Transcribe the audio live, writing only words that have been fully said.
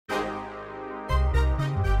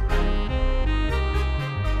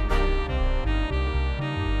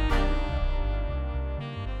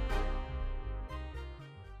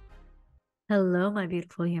Hello, my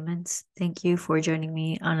beautiful humans. Thank you for joining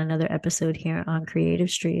me on another episode here on Creative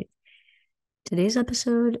Street. Today's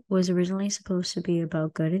episode was originally supposed to be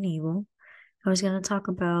about good and evil. I was going to talk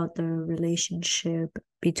about the relationship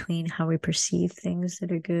between how we perceive things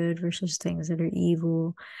that are good versus things that are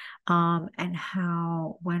evil, and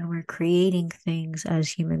how when we're creating things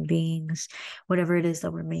as human beings, whatever it is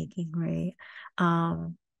that we're making, right?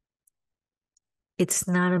 Um, it's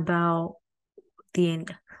not about the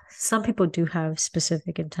some people do have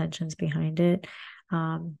specific intentions behind it,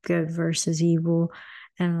 good versus evil,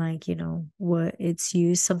 and like what it's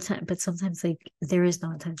used sometimes, but sometimes like there is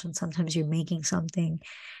no intention. Sometimes you're making something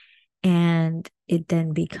and it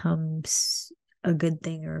then becomes a good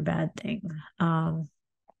thing or a bad thing.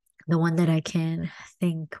 The one that I can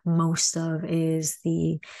think most of is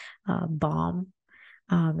the bomb,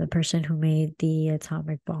 the person who made the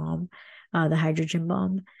atomic bomb, the hydrogen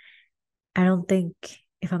bomb. I don't think,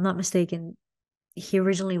 if I'm not mistaken, he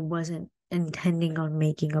originally wasn't intending on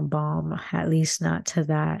making a bomb, at least not to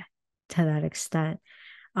that extent.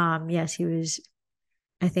 Yes, he was,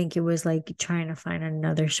 I think it was like trying to find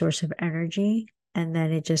another source of energy, and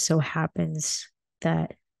then it just so happens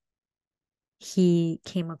that he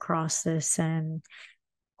came across this, and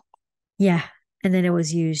yeah, and then it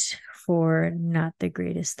was used for not the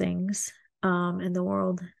greatest things in the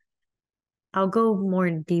world. I'll go more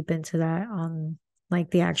deep into that on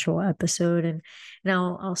like the actual episode, and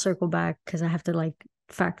now I'll circle back because I have to like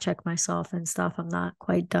fact check myself and stuff. I'm not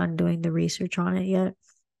quite done doing the research on it yet.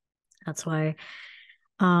 That's why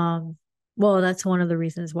well, that's one of the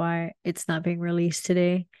reasons why it's not being released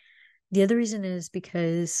today. The other reason is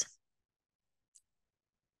because,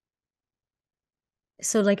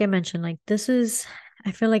 so like I mentioned, like this is,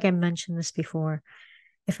 I feel like I mentioned this before.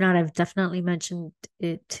 If not, I've definitely mentioned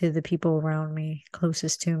it to the people around me,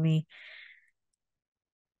 closest to me.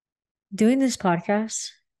 Doing this podcast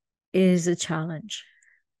is a challenge.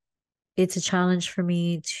 It's a challenge for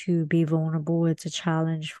me to be vulnerable. It's a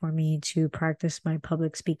challenge for me to practice my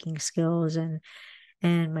public speaking skills and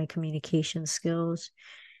my communication skills.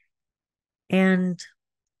 And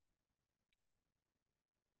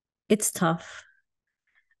it's tough.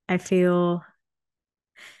 I feel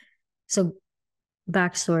so.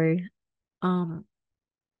 Backstory. Um,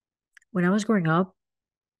 when I was growing up,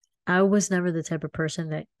 I was never the type of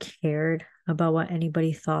person that cared about what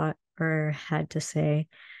anybody thought or had to say.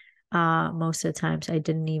 Most of the times I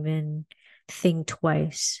didn't even think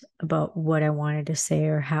twice about what I wanted to say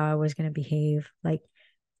or how I was going to behave. Like,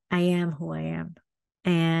 I am who I am.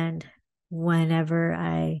 And whenever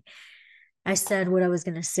I said what I was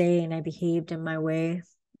going to say and I behaved in my way,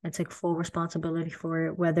 I took full responsibility for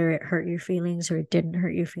it, whether it hurt your feelings or it didn't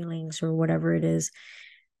hurt your feelings or whatever it is.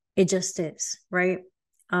 It just is, right?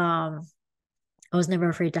 Um, I was never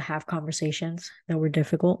afraid to have conversations that were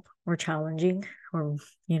difficult or challenging or,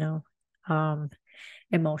 you know, um,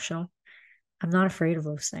 emotional. I'm not afraid of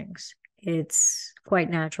those things. It's quite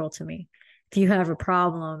natural to me. If you have a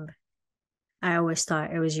problem, I always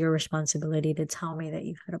thought it was your responsibility to tell me that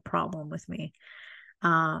you had a problem with me.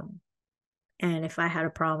 Um, and if I had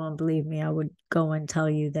a problem, believe me, I would go and tell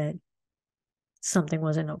you that something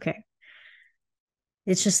wasn't okay.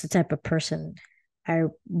 It's just the type of person I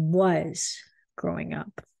was growing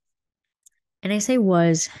up. And I say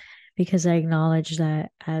was because I acknowledge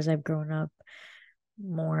that as I've grown up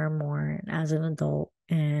more and more as an adult,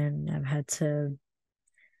 and I've had to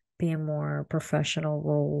be in more professional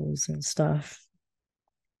roles and stuff,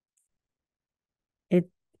 it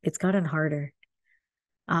it's gotten harder.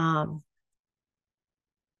 Um,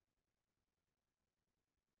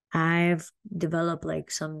 I've developed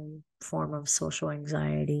like some form of social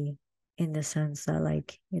anxiety in the sense that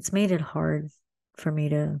like it's made it hard for me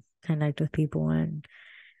to connect with people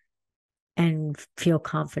and feel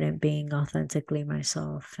confident being authentically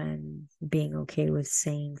myself and being okay with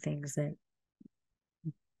saying things that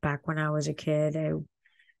back when I was a kid I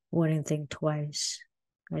wouldn't think twice.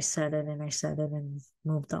 I said it and I said it and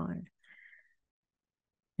moved on.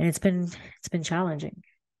 And it's been challenging.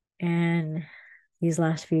 And these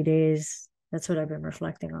last few days, that's what I've been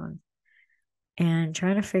reflecting on and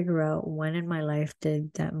trying to figure out when in my life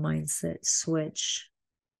did that mindset switch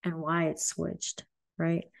and why it switched,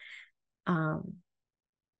 right? Um,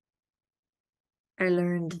 I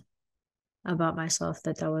learned about myself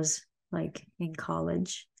that was like in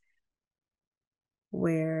college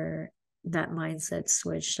where that mindset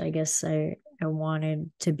switched. I guess I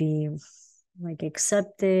wanted to be like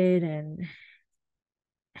accepted and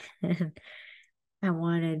I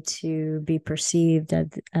wanted to be perceived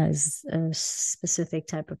as a specific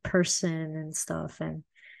type of person and stuff. And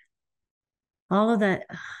all of that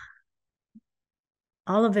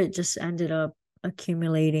all of it just ended up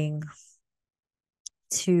accumulating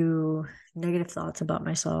to negative thoughts about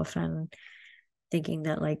myself and thinking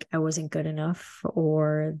that like I wasn't good enough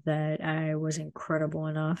or that I wasn't credible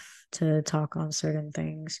enough to talk on certain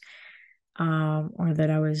things, or that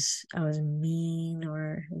I was mean,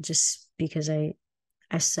 or just because I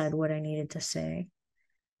said what I needed to say,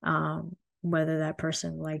 whether that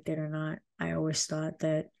person liked it or not. I always thought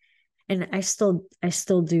that, and I still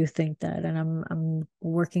do think that, and I'm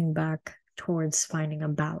working back towards finding a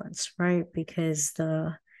balance, right? Because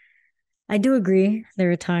the I do agree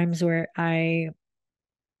there are times where I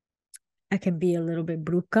can be a little bit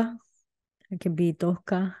bruca. I can be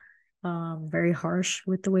toca, very harsh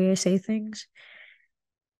with the way I say things.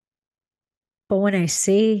 But when I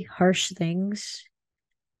say harsh things,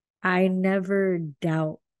 I never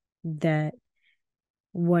doubt that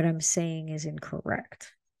what I'm saying is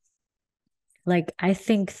incorrect. Like I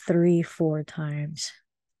think three, four times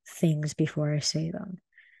things before I say them.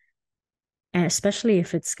 And especially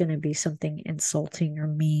if it's going to be something insulting or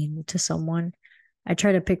mean to someone, I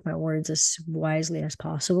try to pick my words as wisely as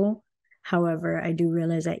possible. However, I do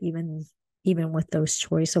realize that even with those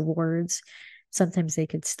choice of words, sometimes they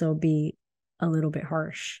could still be a little bit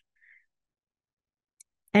harsh.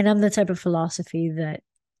 And I'm the type of philosophy that,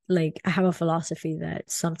 like, I have a philosophy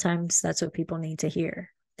that sometimes that's what people need to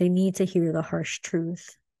hear. They need to hear the harsh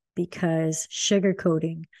truth because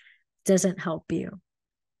sugarcoating doesn't help you.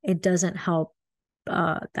 It doesn't help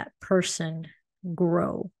that person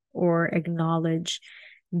grow or acknowledge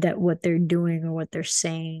that what they're doing or what they're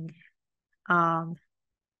saying um,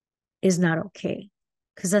 is not okay.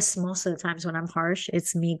 Because that's most of the times when I'm harsh,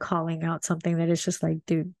 it's me calling out something that is just like,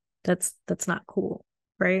 dude, that's not cool,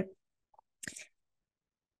 right?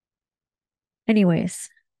 Anyways,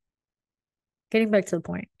 getting back to the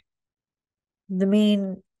point, the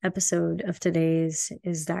main episode of today's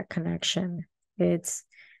is that connection. It's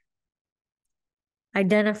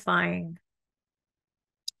identifying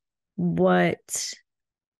what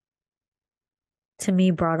to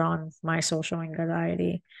me brought on my social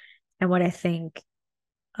anxiety and what I think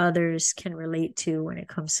others can relate to when it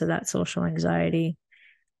comes to that social anxiety.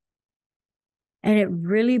 And it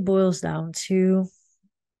really boils down to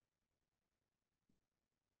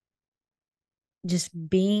just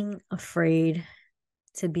being afraid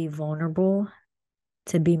to be vulnerable,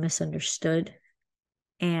 to be misunderstood.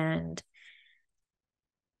 And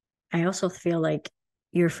I also feel like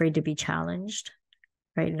you're afraid to be challenged,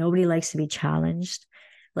 right? Nobody likes to be challenged.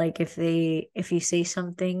 Like if you say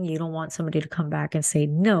something, you don't want somebody to come back and say,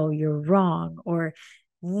 no, you're wrong, or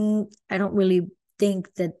I don't really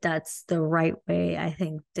think that that's the right way. I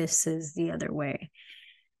think this is the other way.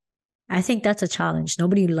 I think that's a challenge.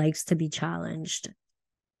 Nobody likes to be challenged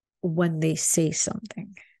when they say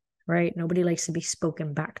something, right? Nobody likes to be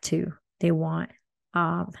spoken back to. They want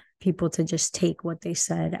um, people to just take what they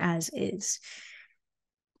said as is.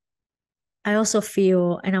 I also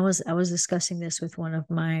feel, and I was discussing this with one of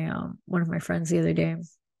my friends the other day.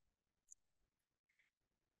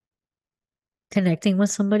 Connecting with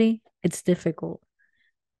somebody, it's difficult.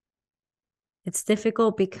 It's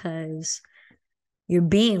difficult because you're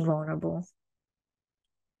being vulnerable.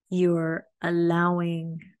 You're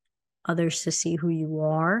allowing others to see who you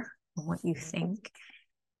are and what you think.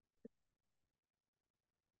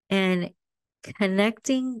 And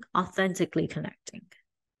connecting, authentically connecting.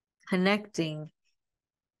 Connecting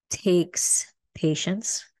takes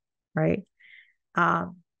patience, right?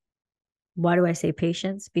 Um, why do I say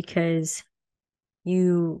patience? Because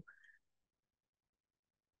you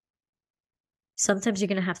sometimes you're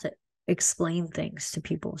going to have to explain things to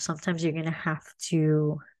people. Sometimes you're going to have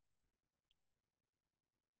to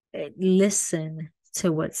listen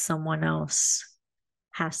to what someone else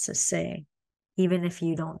has to say. Even if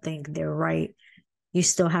you don't think they're right, you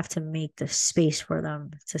still have to make the space for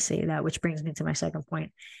them to say that, which brings me to my second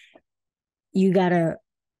point. You got to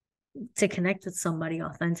connect with somebody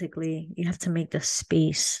authentically, you have to make the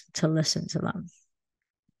space to listen to them.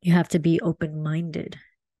 You have to be open minded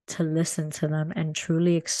to listen to them and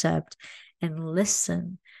truly accept and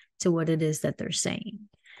listen to what it is that they're saying.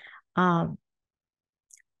 Um,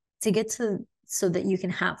 to get to so that you can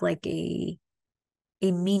have like a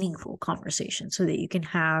meaningful conversation, so that you can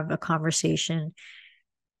have a conversation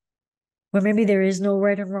where maybe there is no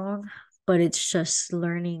right and wrong, but it's just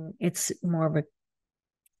learning. It's more of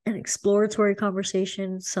an exploratory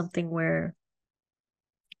conversation, something where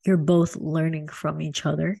you're both learning from each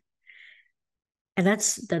other. And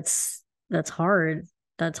that's hard.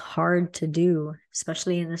 That's hard to do,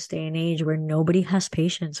 especially in this day and age where nobody has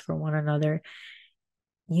patience for one another.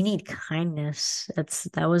 you need kindness.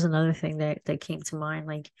 That was another thing that came to mind.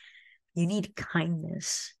 Like, you need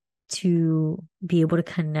kindness to be able to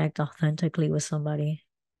connect authentically with somebody.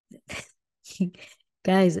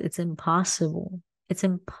 Guys, it's impossible. It's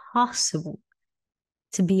impossible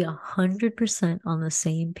to be 100% on the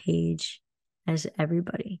same page as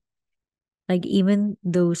everybody. Like, even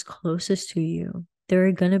those closest to you, there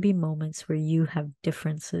are going to be moments where you have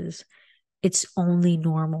differences. It's only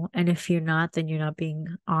normal. And if you're not, then you're not being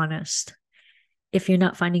honest. If you're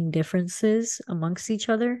not finding differences amongst each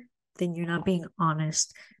other, then you're not being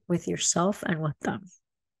honest with yourself and with them.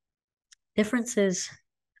 Differences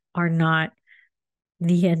are not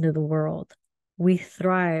the end of the world. We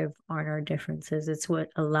thrive on our differences. It's what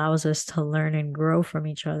allows us to learn and grow from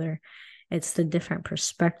each other. It's the different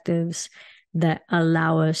perspectives that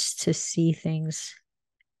allow us to see things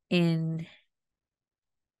in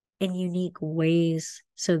unique ways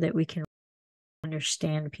so that we can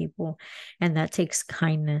understand people. And that takes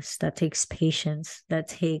kindness, that takes patience, that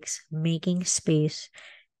takes making space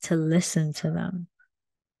to listen to them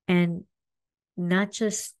and not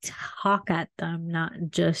just talk at them, not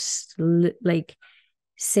just like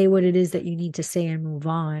say what it is that you need to say and move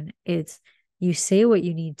on. It's you say what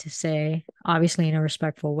you need to say, obviously in a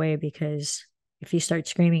respectful way, because if you start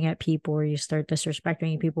screaming at people or you start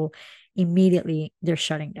disrespecting people, immediately they're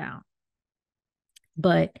shutting down.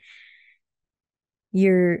 But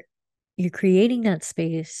you're creating that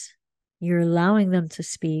space, you're allowing them to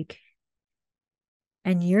speak,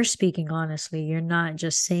 and you're speaking honestly. You're not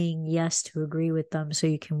just saying yes to agree with them so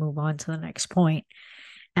you can move on to the next point.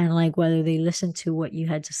 And like whether they listen to what you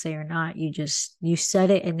had to say or not, you said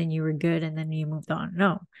it and then you were good and then you moved on.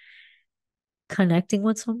 No. Connecting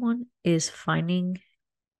with someone is finding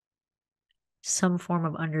some form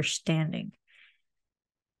of understanding.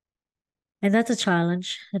 And that's a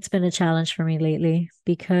challenge. It's been a challenge for me lately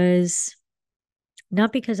because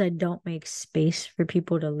not because I don't make space for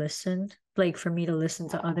people to listen, like for me to listen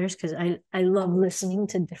to others, because I love listening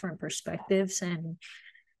to different perspectives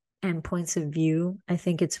and points of view. I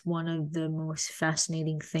think it's one of the most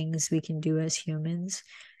fascinating things we can do as humans.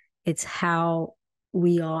 It's how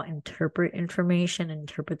we all interpret information,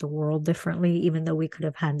 interpret the world differently, even though we could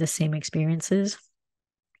have had the same experiences.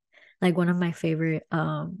 Like one of my favorite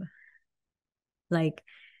like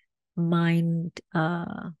mind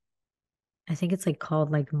I think it's like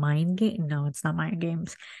called like mind game. No, it's not mind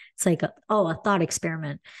games. It's like a thought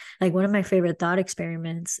experiment. Like one of my favorite thought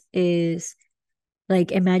experiments is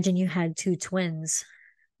like imagine you had two twins.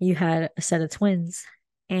 You had a set of twins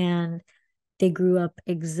and they grew up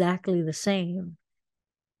exactly the same.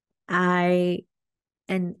 I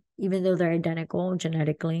and even though they're identical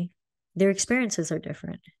genetically, their experiences are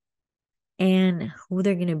different. And who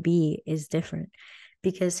they're going to be is different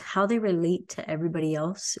because how they relate to everybody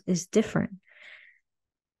else is different.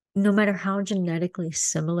 No matter how genetically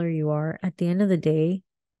similar you are, at the end of the day,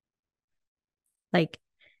 like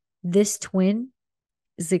this twin's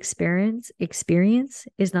experience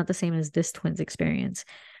is not the same as this twin's experience.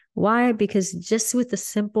 Why? Because just with the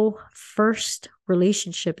simple first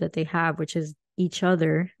relationship that they have, which is each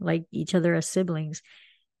other, like each other as siblings,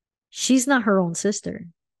 she's not her own sister,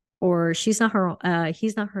 or she's not her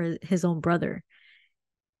he's not his own brother.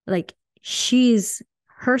 Like she's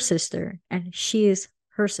her sister and she is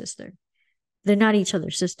her sister. They're not each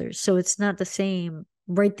other's sisters. So it's not the same.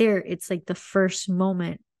 Right there, it's like the first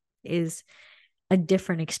moment is a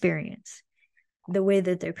different experience. The way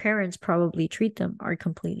that their parents probably treat them are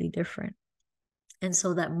completely different. And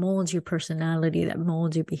so that molds your personality, that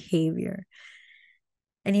molds your behavior.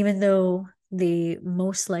 And even though they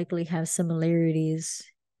most likely have similarities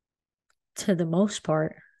to the most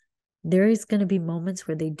part, there is going to be moments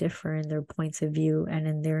where they differ in their points of view and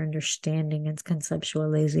in their understanding and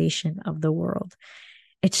conceptualization of the world.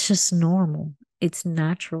 It's just normal, it's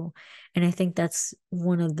natural. And I think that's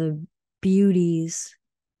one of the beauties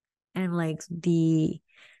and like the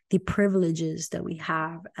privileges that we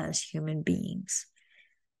have as human beings.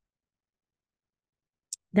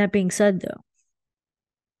 That being said, though,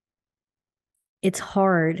 it's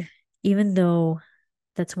hard, even though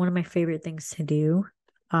that's one of my favorite things to do.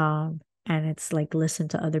 And it's like listen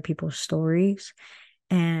to other people's stories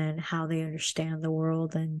and how they understand the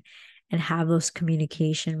world and have those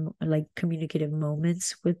communicative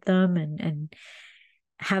moments with them and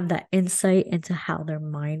have that insight into how their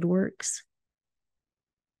mind works.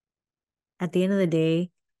 At the end of the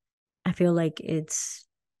day, I feel like it's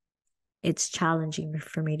challenging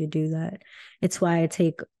for me to do that. It's why I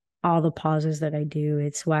take all the pauses that I do.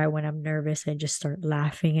 It's why when I'm nervous, I just start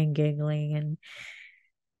laughing and giggling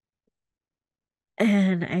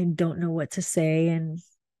and I don't know what to say. And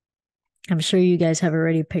I'm sure you guys have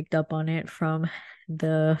already picked up on it from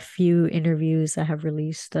the few interviews I have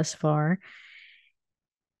released thus far.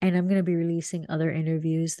 And I'm going to be releasing other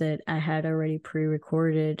interviews that I had already pre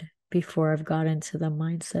recorded before I've got into the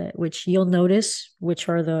mindset, which you'll notice which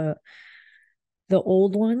are the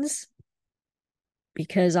old ones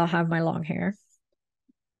because I'll have my long hair.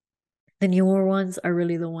 The newer ones are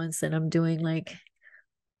really the ones that I'm doing like,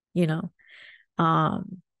 you know,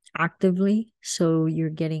 um actively. So you're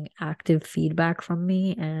getting active feedback from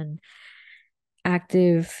me and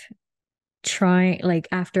active trying like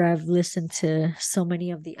after I've listened to so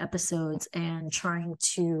many of the episodes and trying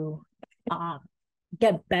to um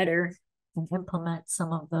get better and implement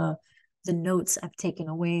some of the notes I've taken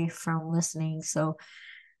away from listening. So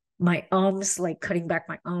my ums, like cutting back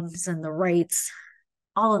my ums and the rights,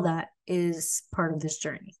 all of that is part of this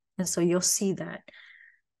journey. And so you'll see that.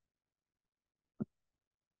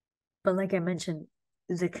 But like I mentioned,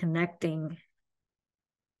 the connecting,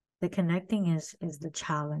 the connecting is the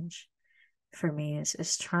challenge for me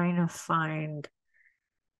is trying to find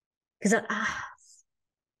because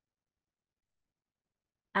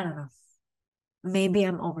I don't know. Maybe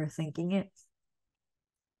I'm overthinking it.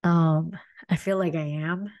 Um, I feel like I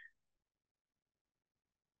am.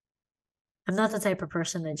 I'm not the type of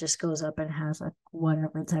person that just goes up and has a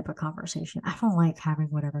whatever type of conversation. I don't like having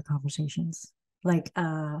whatever conversations. Like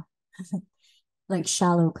like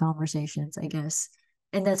shallow conversations, I guess.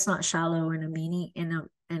 And that's not shallow in a meaning in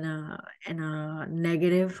a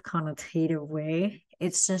negative connotative way.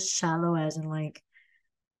 It's just shallow as in like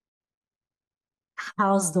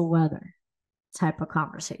how's the weather type of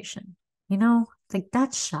conversation. You know, like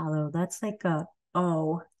that's shallow. That's like a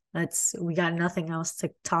oh, that's we got nothing else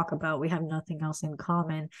to talk about. We have nothing else in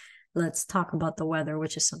common. Let's talk about the weather,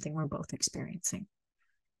 which is something we're both experiencing.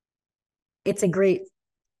 It's a great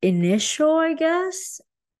initial, I guess,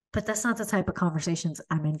 but that's not the type of conversations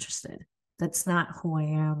I'm interested. That's not who I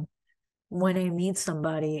am. When I meet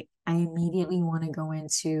somebody, I immediately want to go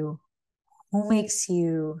into who makes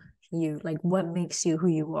you you, like what makes you who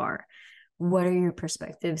you are. What are your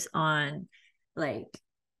perspectives on like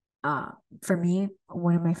uh for me,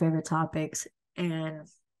 one of my favorite topics and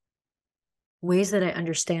ways that I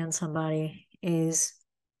understand somebody is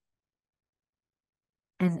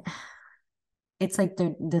and it's like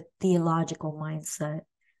the theological mindset.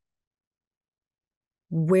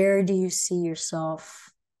 Where do you see yourself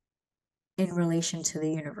in relation to the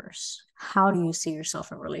universe? How do you see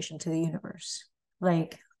yourself in relation to the universe?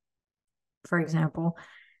 Like, for example,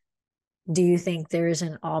 do you think there is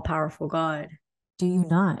an all powerful God? Do you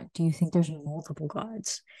not? Do you think there's multiple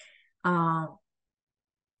gods? Um,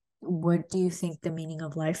 what do you think the meaning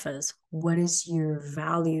of life is? What is your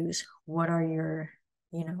values? What are your,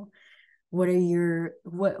 you know, what are your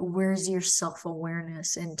where's your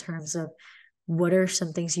self-awareness in terms of what are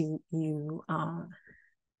some things you've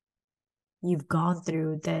gone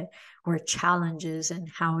through that were challenges and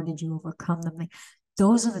how did you overcome them? Like,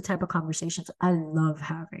 those are the type of conversations I love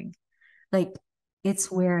having. Like it's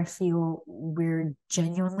where I feel we're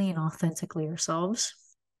genuinely and authentically ourselves,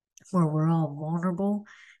 where we're all vulnerable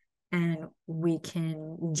and we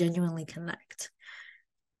can genuinely connect.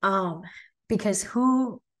 Um, because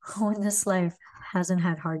who in this life hasn't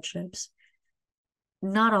had hardships?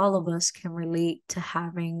 Not all of us can relate to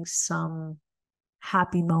having some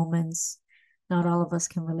happy moments. Not all of us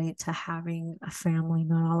can relate to having a family.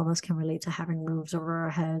 Not all of us can relate to having roofs over our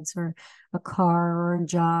heads or a car or a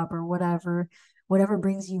job or whatever. Whatever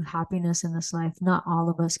brings you happiness in this life, not all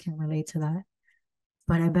of us can relate to that.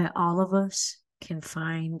 But I bet all of us can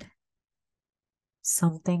find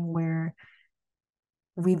something where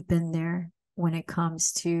we've been there when it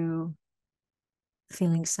comes to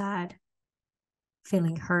feeling sad,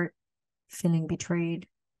 feeling hurt, feeling betrayed,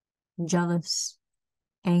 jealous,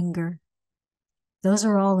 anger. Those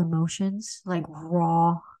are all emotions, like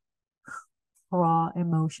raw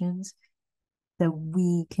emotions that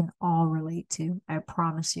we can all relate to. I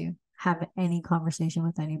promise you. Have any conversation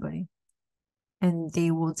with anybody, and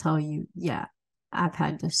they will tell you, yeah, I've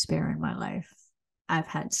had despair in my life. I've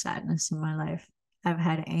had sadness in my life. I've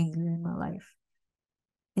had anger in my life.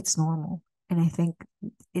 It's normal. And I think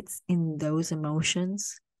it's in those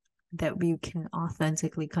emotions that we can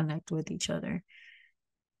authentically connect with each other.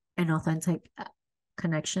 An authentic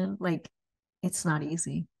connection, like it's not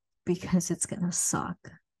easy because it's gonna suck,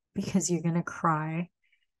 because you're gonna cry,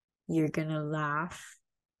 you're gonna laugh,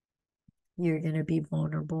 you're gonna be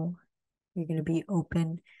vulnerable, you're gonna be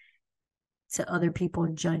open to other people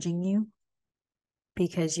judging you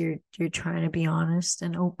because you're trying to be honest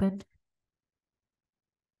and open.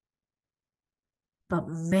 But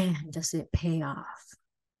man, does it pay off.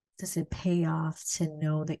 does it pay off to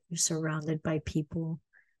know that you're surrounded by people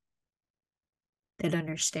that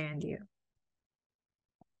understand you?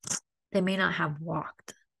 They may not have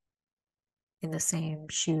walked in the same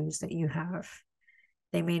shoes that you have.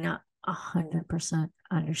 They may not 100%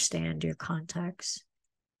 understand your context,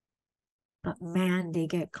 but man, they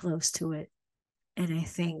get close to it. And I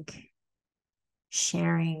think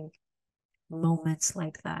sharing moments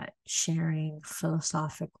like that, sharing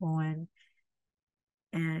philosophical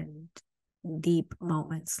and deep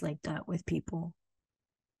moments like that with people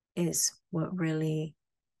is what really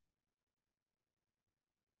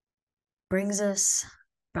brings us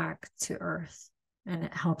back to earth, and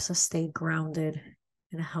it helps us stay grounded,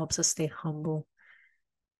 and it helps us stay humble,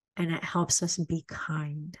 and it helps us be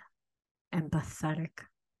kind and empathetic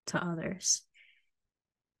to others.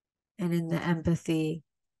 And in the empathy,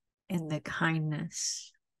 in the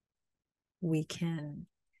kindness, we can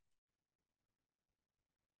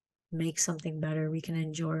make something better. We can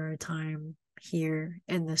enjoy our time here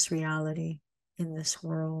in this reality, in this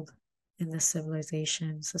world, in this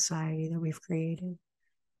civilization, society that we've created.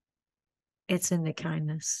 It's in the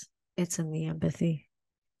kindness, it's in the empathy,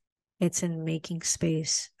 it's in making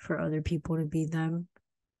space for other people to be them,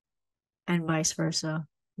 and vice versa,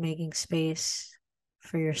 making space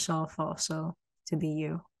for yourself also to be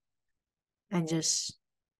you. And just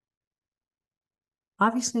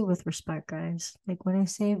obviously with respect, guys. Like when I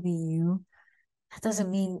say be you, that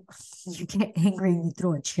doesn't mean you get angry and you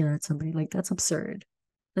throw a chair at somebody. Like that's absurd.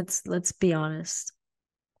 Let's be honest.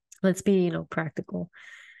 Let's be, practical.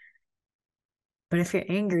 But if you're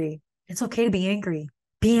angry, it's okay to be angry.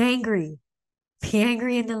 Be angry. Be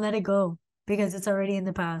angry and then let it go because it's already in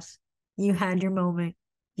the past. You had your moment.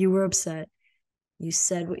 You were upset. You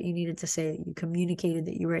said what you needed to say. You communicated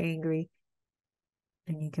that you were angry,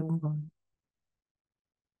 and you can move on.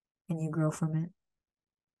 And you grow from it.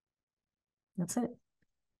 That's it.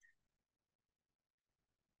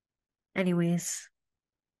 Anyways,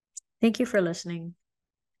 thank you for listening.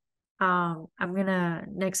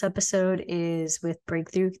 Next episode is with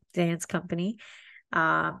Breakthrough Dance Company.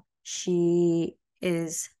 She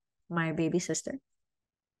is my baby sister.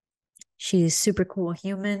 She's super cool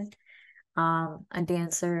human, a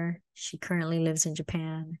dancer. She currently lives in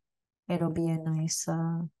Japan. It'll be a nice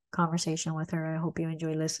conversation with her. I hope you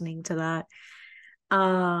enjoy listening to that.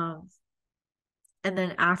 And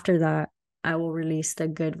then after that, I will release the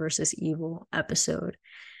good versus evil episode.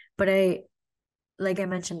 But like I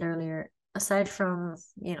mentioned earlier, aside from,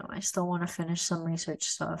 I still want to finish some research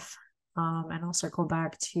stuff. And I'll circle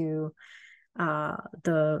back to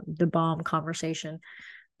the bomb conversation.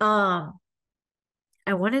 I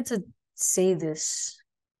wanted to say this,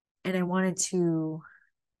 and I wanted to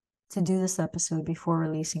do this episode before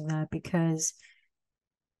releasing that, because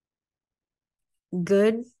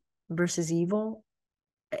good versus evil,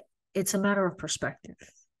 it's a matter of perspective.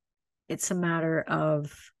 It's a matter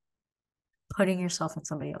of putting yourself in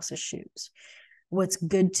somebody else's shoes. What's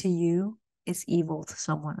good to you is evil to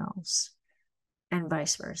someone else, and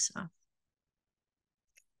vice versa.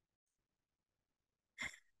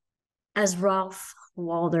 As Ralph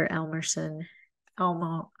Waldo Emerson,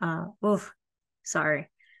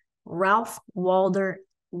 Ralph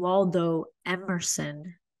Waldo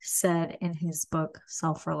Emerson said in his book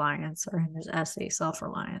Self-Reliance, or in his essay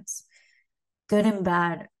Self-Reliance, good and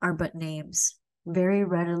bad are but names, very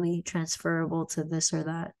readily transferable to this or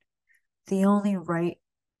that. The only right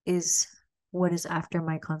is what is after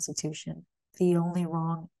my constitution. The only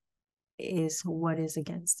wrong is what is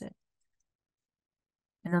against it.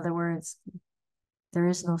 In other words, there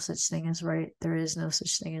is no such thing as right. There is no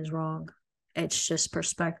such thing as wrong. It's just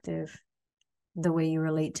perspective, the way you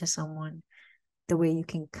relate to someone, the way you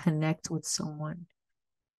can connect with someone,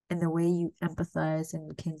 and the way you empathize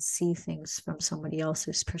and can see things from somebody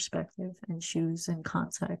else's perspective and shoes and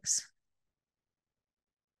context.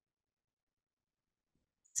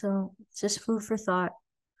 So just food for thought,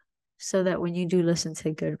 so that when you do listen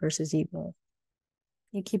to good versus evil,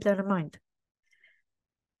 you keep that in mind.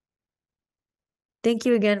 Thank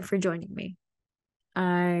you again for joining me.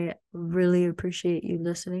 I really appreciate you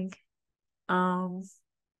listening. Write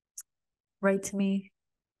to me.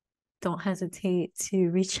 Don't hesitate to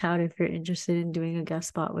reach out if you're interested in doing a guest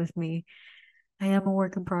spot with me. I am a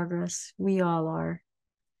work in progress. We all are.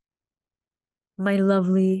 My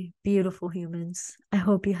lovely, beautiful humans, I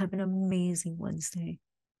hope you have an amazing Wednesday.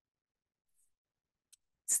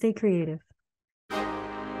 Stay creative.